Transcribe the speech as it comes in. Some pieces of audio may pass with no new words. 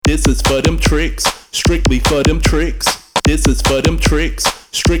This is for them tricks, strictly for them tricks. This is for them tricks,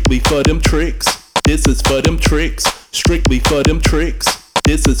 strictly for them tricks. This is for them tricks, strictly for them tricks.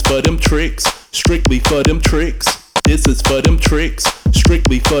 This is for them tricks, strictly for them tricks. This is for them tricks,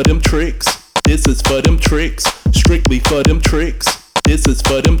 strictly for them tricks. This is for them tricks, strictly for them tricks. This is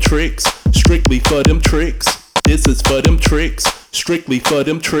for them tricks, strictly for them tricks. This is for them tricks, strictly for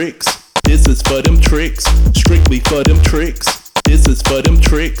them tricks. This is for them tricks, strictly for them tricks. This is for them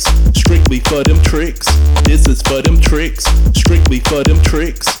tricks, strictly for them tricks. This is for them tricks, strictly for them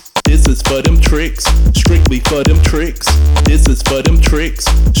tricks. This is for them tricks, strictly for them tricks. This is for them tricks,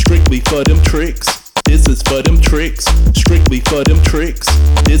 strictly for them tricks. This is for them tricks, strictly for them tricks.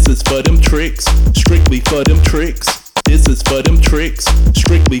 This is for them tricks, strictly for them tricks. This is for them tricks,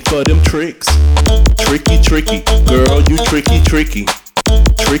 strictly for them tricks. Tricky, tricky, girl, you tricky, tricky.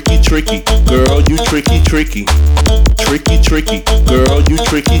 Tricky, tricky, girl, you tricky, tricky. Tricky, tricky, girl, you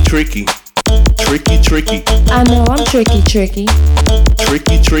tricky, tricky. Tricky, tricky. I know I'm tricky, tricky.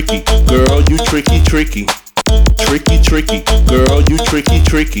 Tricky, tricky, girl, you tricky, tricky. Tricky, tricky, girl, you tricky,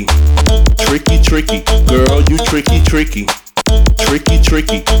 tricky. Tricky, tricky, girl, you tricky, tricky. Tricky,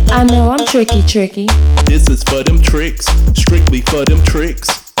 tricky. I know I'm tricky, tricky. This is for them tricks, strictly for them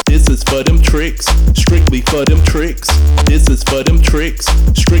tricks. This is for them tricks, strictly for them tricks. This is for them tricks,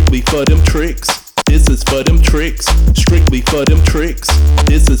 strictly for them tricks. This is for them tricks, strictly for them tricks.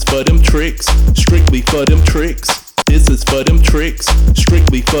 This is for them tricks, strictly for them tricks. This is for them tricks,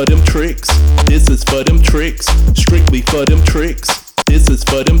 strictly for them tricks. This is for them tricks, strictly for them tricks. This is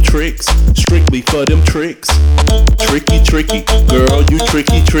for them tricks, strictly for them tricks. Tricky, tricky, girl, you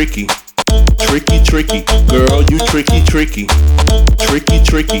tricky, tricky. Tricky, tricky, girl, you tricky, tricky. Tricky,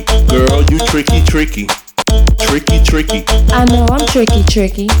 tricky, girl, you tricky, tricky. Tricky, tricky. I know I'm tricky,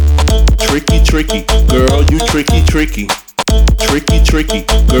 tricky. Tricky, tricky, girl, you tricky, tricky. Tricky, tricky,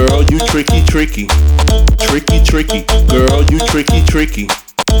 girl, you tricky, tricky. Tricky, tricky, girl, you tricky, tricky.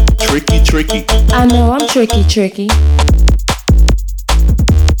 Tricky, tricky. I know I'm tricky, tricky.